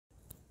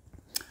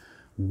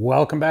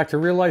Welcome back to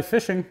Real Life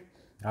Fishing.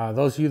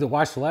 Those of you that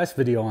watched the last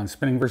video on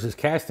spinning versus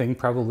casting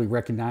probably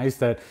recognize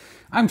that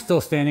I'm still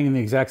standing in the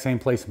exact same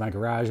place in my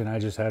garage and I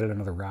just added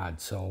another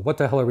rod. So what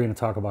the hell are we going to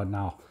talk about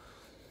now?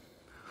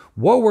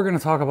 What we're going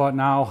to talk about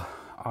now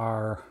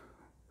are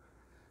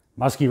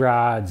musky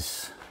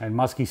rods and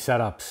musky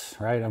setups,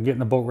 right? I'm getting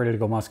the boat ready to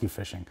go musky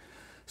fishing.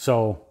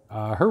 So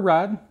her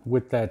rod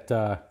with that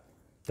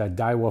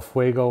Daiwa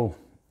Fuego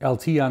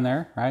LT on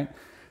there, right?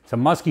 It's a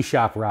musky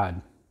shop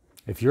rod.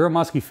 If you're a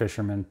musky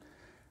fisherman,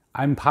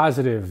 I'm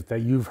positive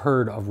that you've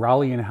heard of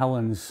Raleigh and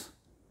Helen's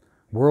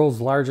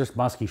world's largest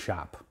musky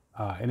shop.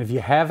 And if you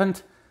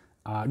haven't,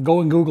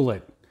 go and Google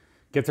it.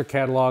 Get their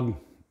catalog,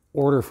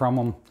 order from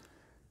them.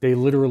 They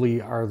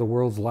literally are the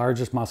world's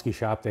largest musky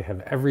shop. They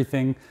have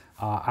everything.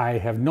 I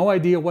have no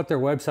idea what their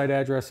website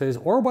address is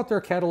or what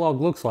their catalog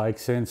looks like,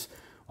 since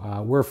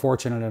we're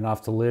fortunate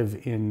enough to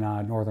live in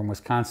northern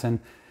Wisconsin,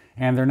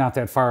 and they're not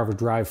that far of a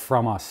drive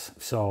from us.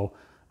 So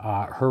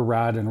her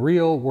rod and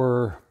reel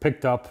were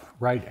picked up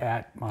right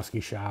at Musky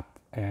Shop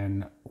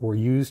and were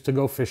used to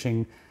go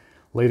fishing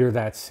later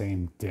that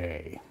same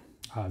day.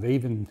 They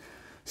even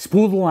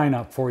spool the line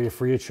up for you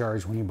free of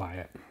charge when you buy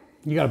it.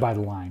 You got to buy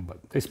the line, but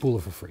they spool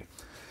it for free.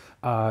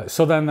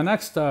 So then the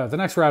next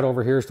rod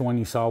over here is the one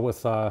you saw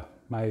with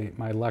my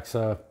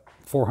Lexa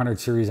 400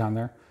 series on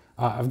there.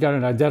 I've got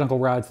an identical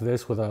rod to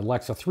this with a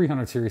Lexa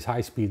 300 series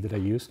high speed that I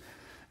use.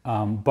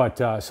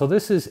 So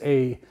this is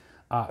a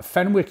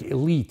Fenwick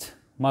Elite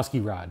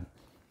musky rod.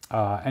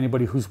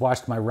 Anybody who's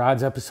watched my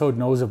rods episode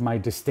knows of my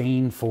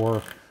disdain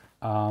for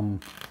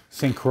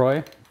St.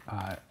 Croix,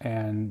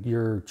 and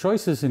your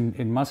choices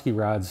in musky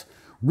rods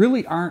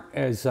really aren't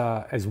as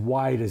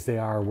wide as they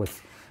are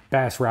with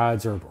bass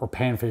rods or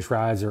panfish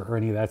rods or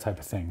any of that type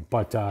of thing.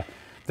 But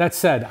that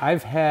said,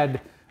 I've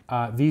had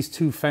these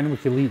two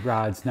Fenwick Elite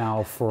rods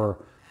now for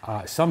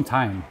some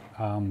time.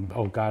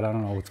 Oh God, I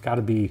don't know. It's got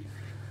to be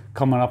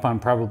coming up on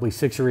probably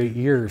 6 or 8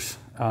 years.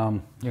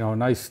 You know,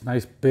 nice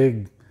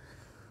big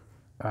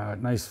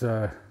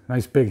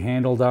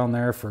handle down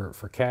there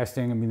for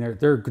casting. I mean,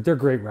 they're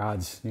great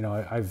rods. You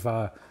know,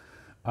 the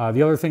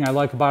other thing I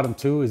like about them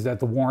too is that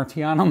the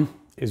warranty on them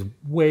is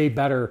way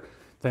better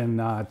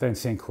than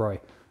St. Croix.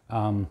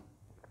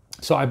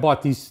 So I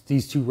bought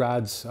these two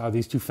rods,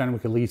 these two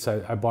Fenwick Elites.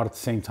 I bought at the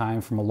same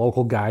time from a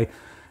local guy,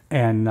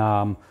 and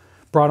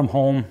brought them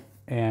home,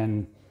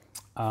 and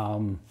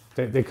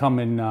they come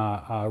in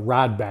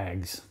rod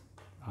bags,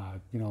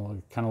 you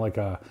know, kind of like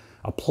a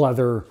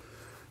pleather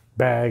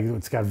bag.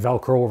 It's got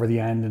Velcro over the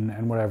end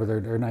and whatever.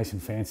 They're nice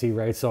and fancy,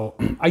 right? So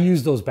I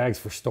used those bags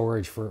for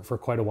storage for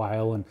quite a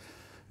while, and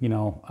you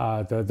know,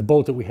 the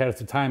boat that we had at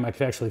the time, I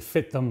could actually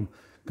fit them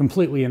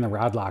completely in the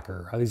rod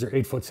locker. These are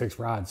 8'6"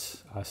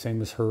 rods,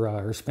 same as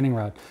her spinning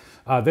rod.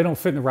 They don't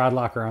fit in the rod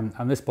locker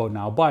on this boat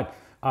now, but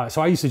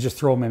so I used to just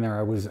throw them in there.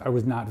 I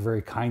was not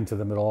very kind to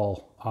them at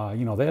all.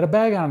 You know, they had a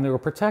bag on them. They were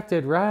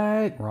protected,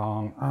 right?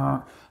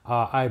 Wrong.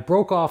 I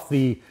broke off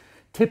the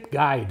tip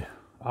guide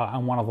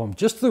on one of them,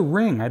 just the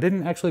ring. I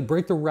didn't actually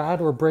break the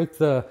rod or break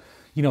the,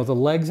 you know, the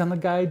legs on the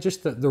guide.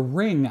 Just the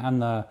ring on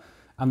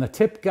the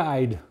tip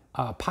guide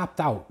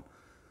popped out.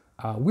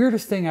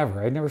 Weirdest thing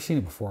ever. I'd never seen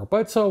it before.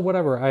 But so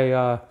whatever.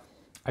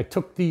 I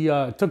took the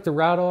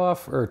rod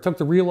off, or took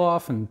the reel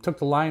off, and took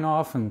the line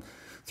off, and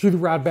threw the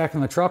rod back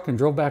in the truck, and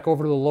drove back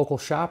over to the local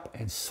shop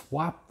and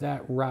swapped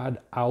that rod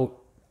out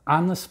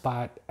on the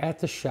spot at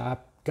the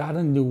shop. Got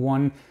a new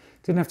one.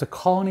 Didn't have to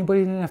call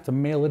anybody. Didn't have to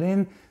mail it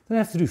in. Didn't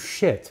have to do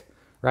shit.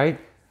 Right?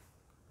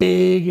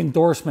 Big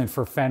endorsement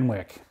for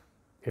Fenwick.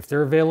 If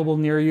they're available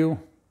near you,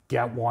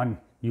 get one.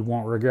 You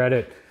won't regret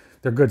it.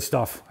 They're good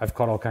stuff. I've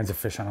caught all kinds of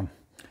fish on them.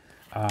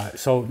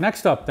 So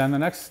next up, then the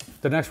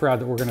next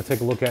rod that we're going to take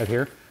a look at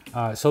here.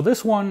 So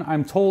this one,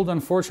 I'm told,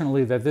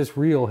 unfortunately, that this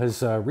reel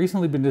has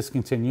recently been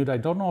discontinued. I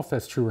don't know if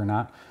that's true or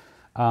not.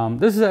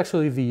 This is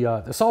actually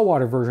the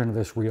saltwater version of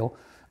this reel,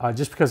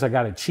 just because I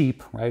got it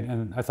cheap, right?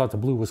 And I thought the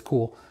blue was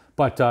cool.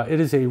 But it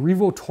is a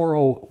Revo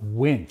Toro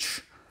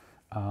winch.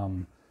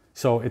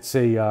 So it's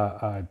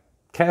a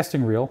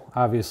casting reel,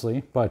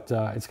 obviously, but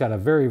it's got a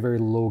very, very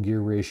low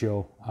gear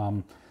ratio.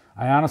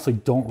 I honestly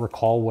don't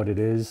recall what it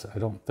is. I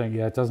don't think,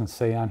 yeah, it doesn't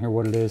say on here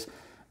what it is.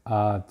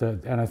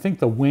 And I think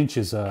the winch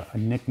is a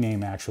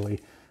nickname, actually.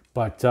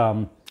 But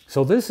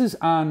so this is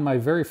on my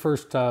very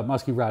first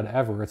musky rod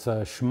ever. It's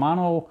a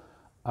Shimano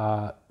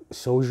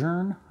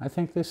Sojourn, I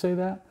think they say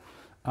that.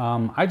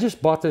 I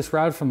just bought this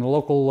rod from the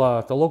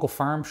local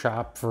farm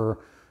shop for,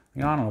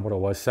 you know, I don't know what it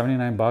was,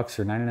 79 bucks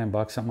or 99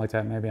 bucks, something like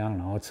that, maybe. I don't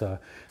know. It's I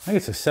think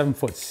it's a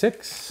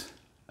 7'6".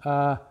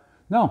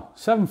 No,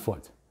 7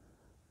 foot.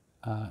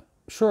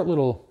 Short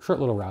little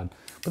rod.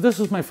 But this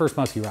was my first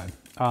musky rod.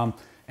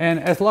 And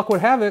as luck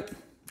would have it,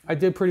 I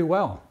did pretty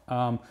well.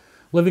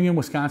 Living in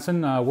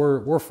Wisconsin,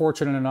 we're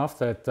fortunate enough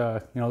that,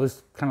 you know, this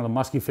is kind of the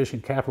musky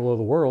fishing capital of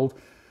the world.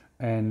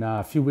 And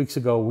a few weeks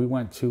ago, we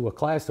went to a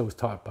class that was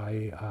taught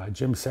by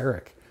Jim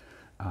Sarek.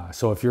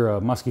 So if you're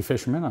a musky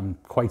fisherman, I'm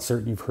quite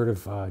certain you've heard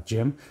of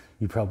Jim.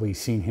 You've probably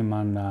seen him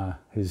on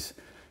his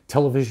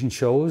television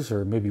shows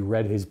or maybe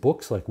read his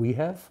books like we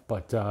have.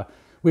 But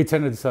we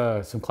attended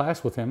some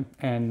class with him,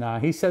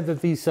 and he said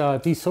that these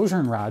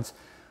Sojourn rods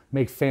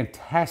make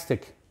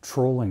fantastic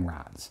trolling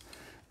rods.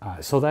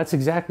 So that's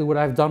exactly what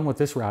I've done with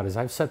this rod, is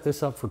I've set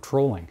this up for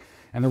trolling.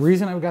 And the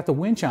reason I've got the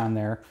winch on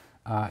there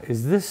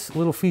is this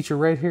little feature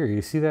right here.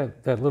 You see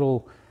that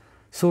little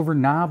silver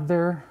knob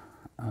there?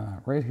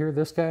 Right here,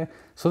 this guy.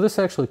 So this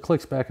actually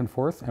clicks back and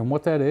forth, and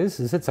what that is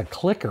it's a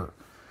clicker,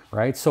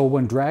 right? So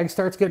when drag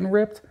starts getting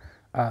ripped,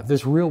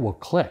 this reel will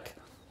click.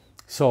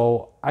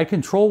 So I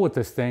control with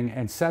this thing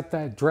and set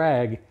that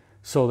drag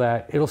so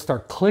that it'll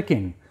start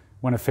clicking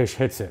when a fish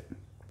hits it.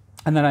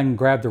 And then I can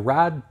grab the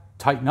rod,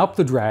 tighten up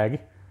the drag,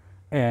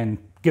 and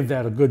give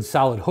that a good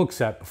solid hook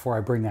set before I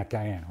bring that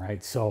guy in,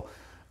 right? So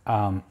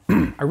I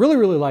really,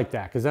 really like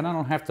that, because then I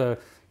don't have to,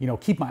 you know,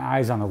 keep my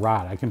eyes on the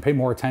rod. I can pay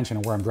more attention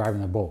to where I'm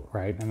driving the boat,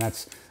 right? And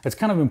that's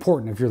kind of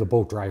important if you're the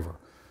boat driver.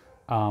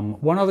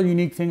 One other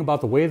unique thing about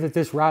the way that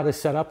this rod is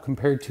set up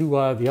compared to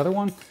the other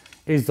one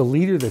is the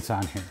leader that's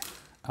on here.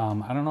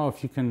 I don't know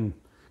if you can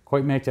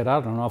quite make that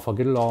out. I don't know if I'll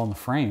get it all in the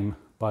frame,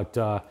 but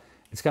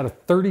it's got a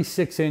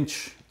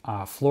 36-inch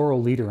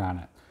fluoro leader on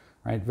it,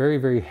 right? Very,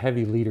 very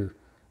heavy leader.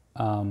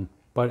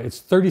 But it's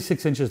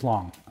 36 inches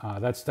long.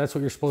 That's what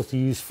you're supposed to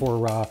use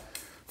for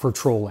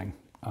trolling.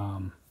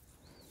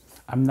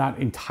 I'm not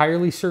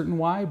entirely certain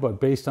why,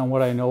 but based on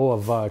what I know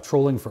of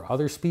trolling for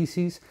other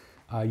species,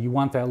 you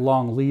want that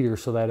long leader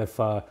so that if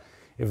a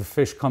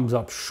fish comes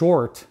up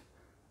short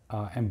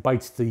and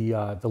bites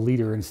the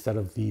leader instead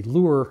of the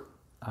lure,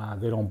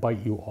 they don't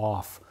bite you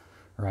off,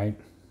 right?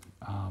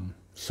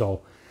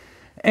 So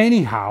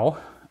anyhow,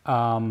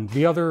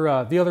 the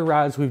other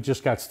rods, we've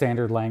just got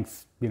standard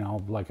length, you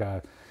know, like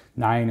a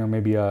 9 or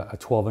maybe a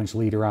 12-inch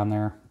leader on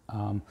there.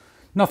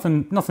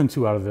 Nothing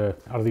too out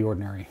of the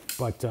ordinary.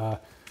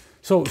 But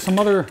so some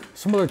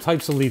other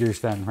types of leaders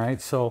then, right?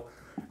 So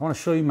I want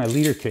to show you my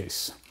leader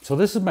case. So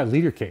this is my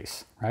leader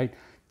case, right?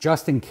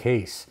 Just in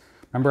case.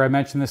 Remember I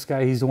mentioned this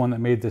guy? He's the one that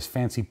made this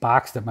fancy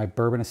box that my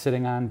bourbon is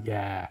sitting on.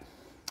 Yeah.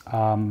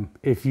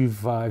 If you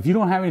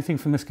don't have anything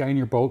from this guy in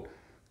your boat,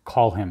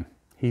 call him.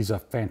 He's a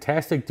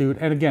fantastic dude.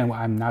 And again,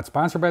 I'm not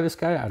sponsored by this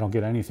guy. I don't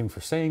get anything for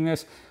saying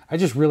this. I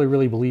just really,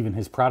 really believe in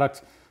his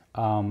product.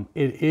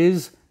 It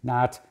is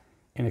not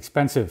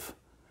inexpensive,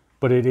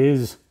 but it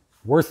is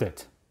worth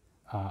it.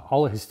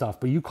 All of his stuff.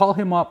 But you call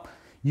him up,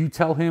 you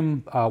tell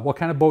him what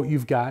kind of boat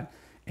you've got,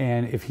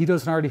 and if he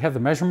doesn't already have the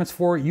measurements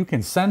for it, you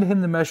can send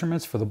him the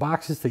measurements for the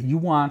boxes that you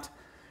want,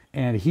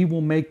 and he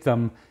will make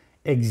them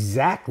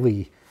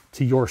exactly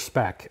to your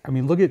spec. I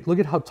mean, look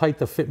at how tight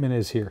the fitment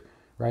is here,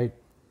 right?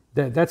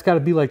 That's got to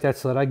be like that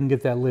so that I can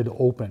get that lid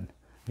open,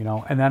 you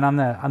know. And then on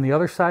the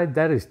other side,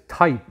 that is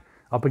tight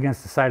up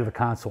against the side of the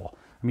console.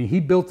 I mean, he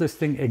built this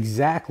thing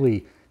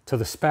exactly to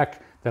the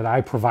spec that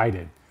I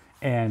provided.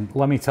 And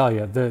let me tell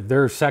you,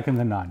 they're second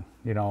to none,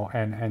 you know.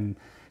 And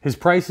his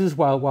prices,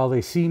 while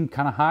they seem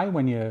kind of high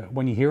when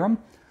you hear them,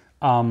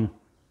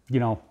 you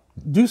know,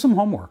 do some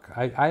homework.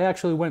 I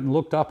actually went and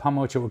looked up how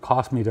much it would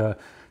cost me to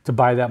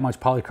buy that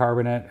much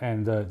polycarbonate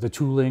and the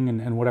tooling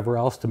and whatever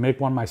else to make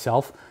one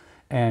myself.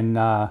 And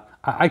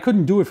I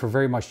couldn't do it for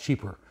very much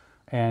cheaper.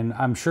 And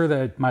I'm sure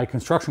that my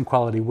construction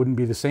quality wouldn't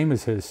be the same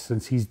as his,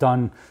 since he's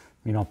done,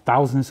 you know,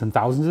 thousands and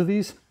thousands of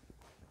these.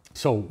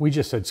 So we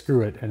just said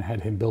screw it and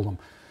had him build them.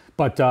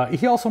 But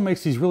he also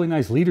makes these really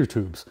nice leader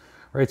tubes,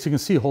 right? So you can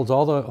see it holds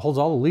all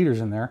the leaders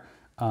in there.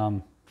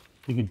 You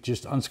can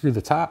just unscrew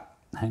the top.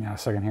 Hang on a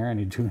second here. I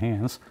need 2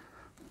 hands.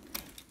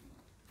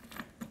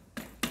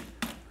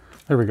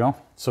 There we go.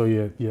 So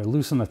you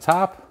loosen the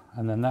top,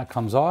 and then that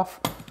comes off.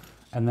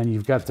 And then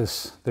you've got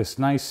this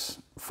nice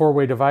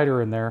 4-way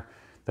divider in there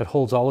that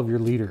holds all of your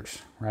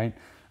leaders, right?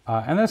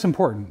 And that's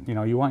important. You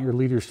know, you want your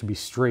leaders to be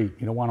straight.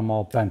 You don't want them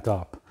all bent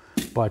up.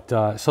 But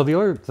so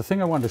the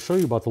thing I wanted to show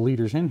you about the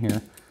leaders in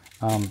here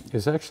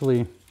is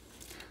actually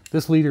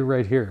this leader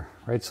right here,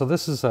 right? So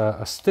this is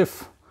a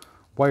stiff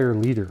wire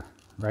leader,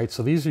 right?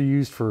 So these are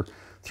used for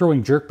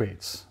throwing jerk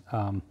baits.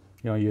 You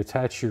know, you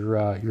attach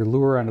your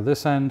lure onto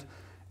this end,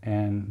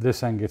 and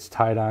this end gets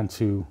tied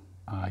onto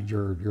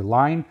your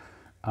line.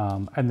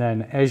 And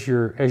then as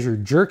you're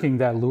jerking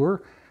that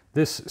lure,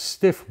 this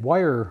stiff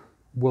wire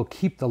will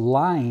keep the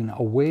line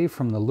away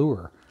from the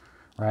lure,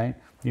 right?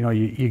 You know,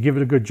 you give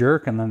it a good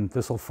jerk, and then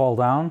this will fall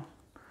down.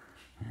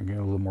 I get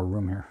a little more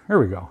room here. There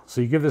we go. So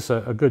you give this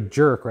a good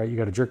jerk, right? You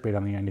got a jerk bait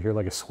on the end here,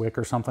 like a swick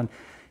or something.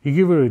 You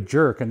give it a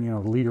jerk, and you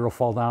know the leader will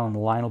fall down, and the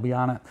line will be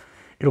on it.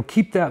 It'll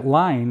keep that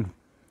line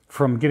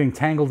from getting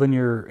tangled in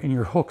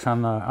your hooks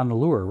on the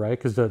lure, right?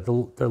 Because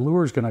the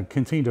lure is going to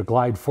continue to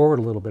glide forward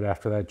a little bit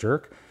after that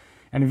jerk.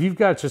 And if you've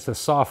got just a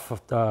soft,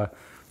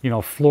 you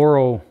know,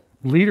 fluoro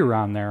leader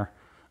on there,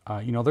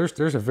 you know,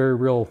 there's a very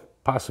real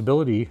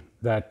possibility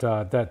that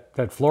that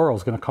fluoro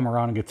is going to come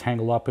around and get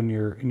tangled up in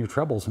your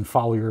trebles and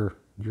follow your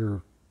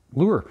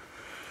lure,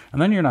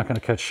 and then you're not going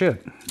to catch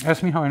shit.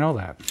 Ask me how I know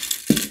that.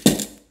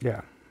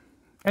 Yeah.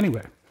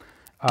 Anyway,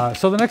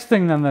 so the next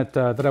thing then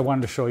that I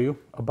wanted to show you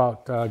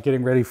about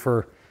getting ready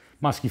for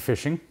musky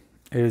fishing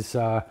is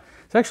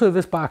it's actually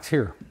this box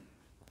here.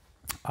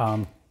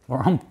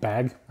 Or hump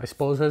bag, I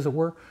suppose, as it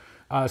were.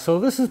 So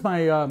this is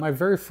my my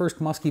very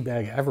first musky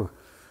bag ever.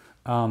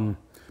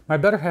 My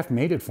better half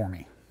made it for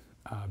me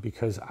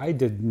because I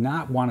did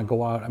not want to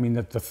go out. I mean,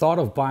 the thought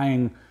of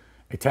buying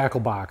a tackle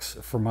box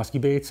for musky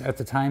baits at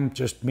the time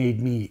just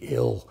made me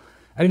ill.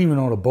 I didn't even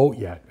own a boat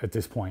yet at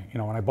this point. You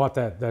know, when I bought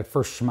that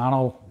first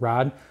Shimano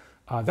rod,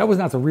 that was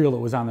not the reel that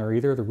was on there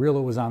either. The reel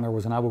that was on there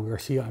was an Abu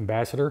Garcia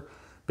Ambassador,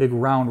 big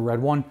round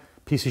red one.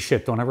 Piece of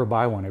shit, don't ever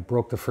buy one. It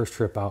broke the first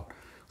trip out.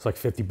 It's like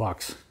 50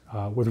 bucks.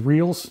 With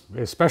reels,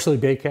 especially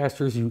bait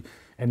casters,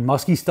 and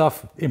musky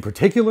stuff in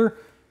particular,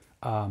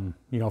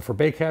 you know, for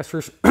bait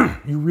casters,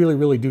 you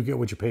really do get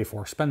what you pay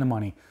for. Spend the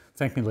money,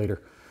 thank me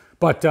later.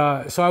 But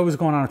so I was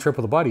going on a trip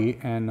with a buddy,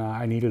 and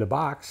I needed a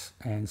box,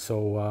 and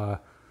so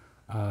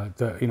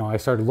you know, I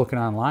started looking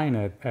online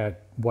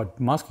at what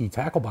musky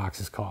tackle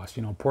boxes cost.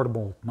 You know,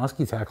 portable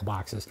musky tackle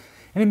boxes,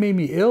 and it made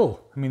me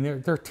ill. I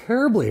mean, they're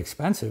terribly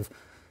expensive.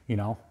 You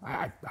know,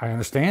 I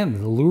understand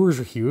the lures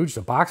are huge,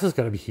 the box has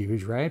got to be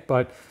huge, right?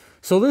 But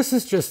so this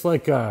is just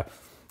like a,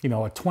 you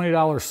know, a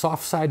 $20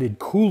 soft-sided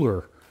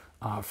cooler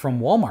from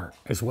Walmart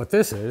is what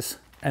this is.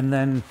 And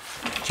then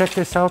check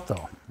this out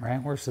though,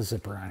 right? Where's the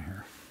zipper on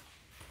here?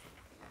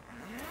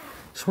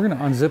 So we're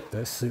gonna unzip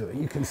this so that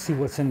you can see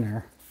what's in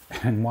there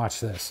and watch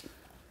this.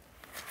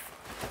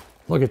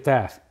 Look at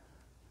that.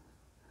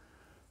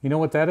 You know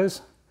what that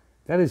is?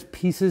 That is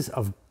pieces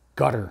of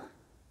gutter.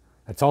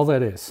 That's all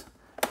that is.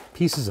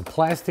 Pieces of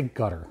plastic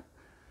gutter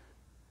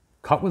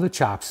cut with a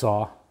chop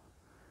saw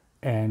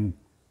and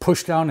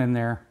pushed down in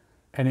there,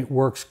 and it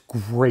works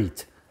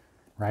great,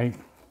 right?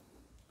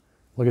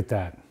 Look at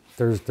that.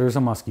 There's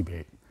a musky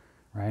bait,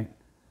 right?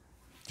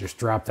 Just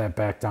drop that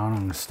back down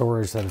in the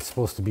storage that it's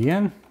supposed to be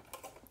in.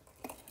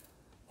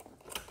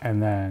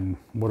 And then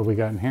what do we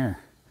got in here?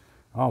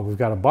 Oh, we've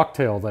got a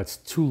bucktail that's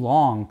too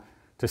long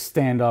to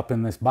stand up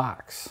in this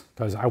box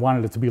because I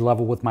wanted it to be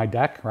level with my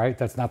deck, right?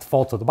 That's not the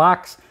fault of the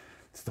box.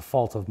 It's the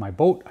fault of my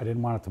boat. I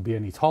didn't want it to be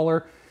any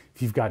taller.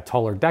 If you've got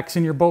taller decks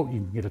in your boat, you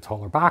can get a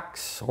taller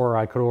box, or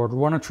I could order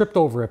one and tripped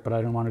over it, but I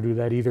didn't want to do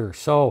that either.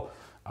 So,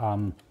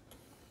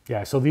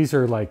 yeah, so these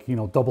are like, you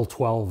know, double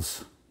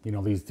 12s, you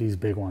know, these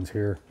big ones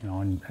here, you know,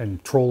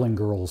 and trolling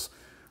girls,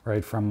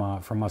 right, from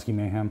Musky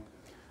Mayhem.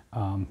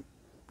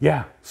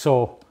 Yeah,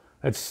 so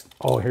it's,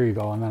 oh, here you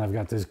go. And then I've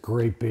got this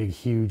great big,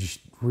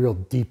 huge, real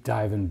deep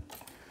diving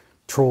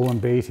trolling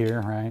bait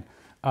here, right?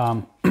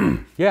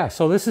 Yeah,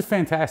 so this is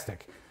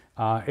fantastic.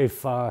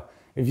 If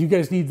you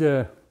guys need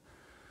to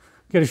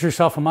get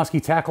yourself a musky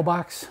tackle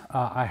box,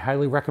 I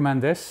highly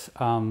recommend this.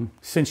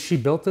 Since she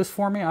built this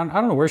for me, I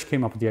don't know where she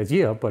came up with the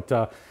idea,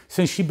 but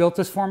since she built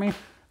this for me,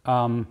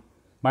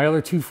 my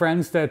other two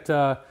friends that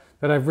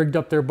I've rigged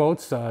up their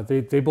boats,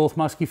 they both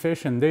musky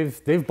fish, and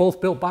they've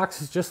both built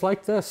boxes just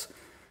like this.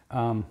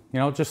 You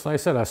know, just like I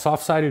said, a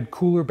soft-sided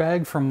cooler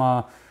bag from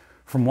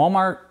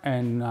Walmart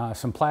and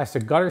some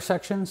plastic gutter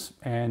sections,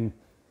 and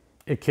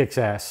it kicks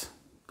ass.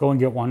 Go and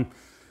get one.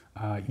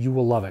 You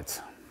will love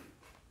it.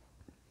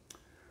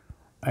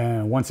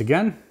 And once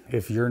again,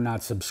 if you're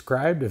not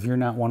subscribed, if you're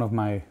not one of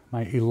my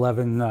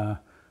 11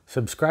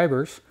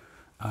 subscribers,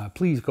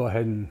 please go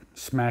ahead and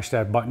smash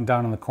that button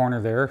down in the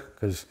corner there,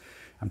 because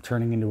I'm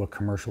turning into a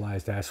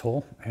commercialized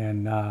asshole.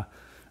 And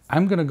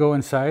I'm going to go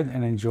inside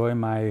and enjoy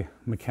my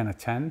McKenna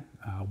 10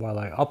 while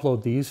I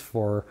upload these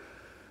for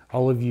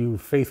all of you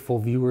faithful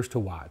viewers to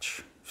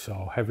watch.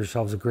 So have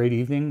yourselves a great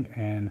evening,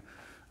 and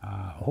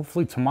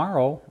hopefully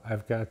tomorrow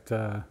I've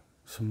got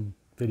some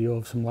video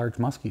of some large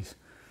muskies.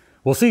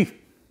 We'll see.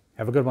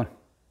 Have a good one.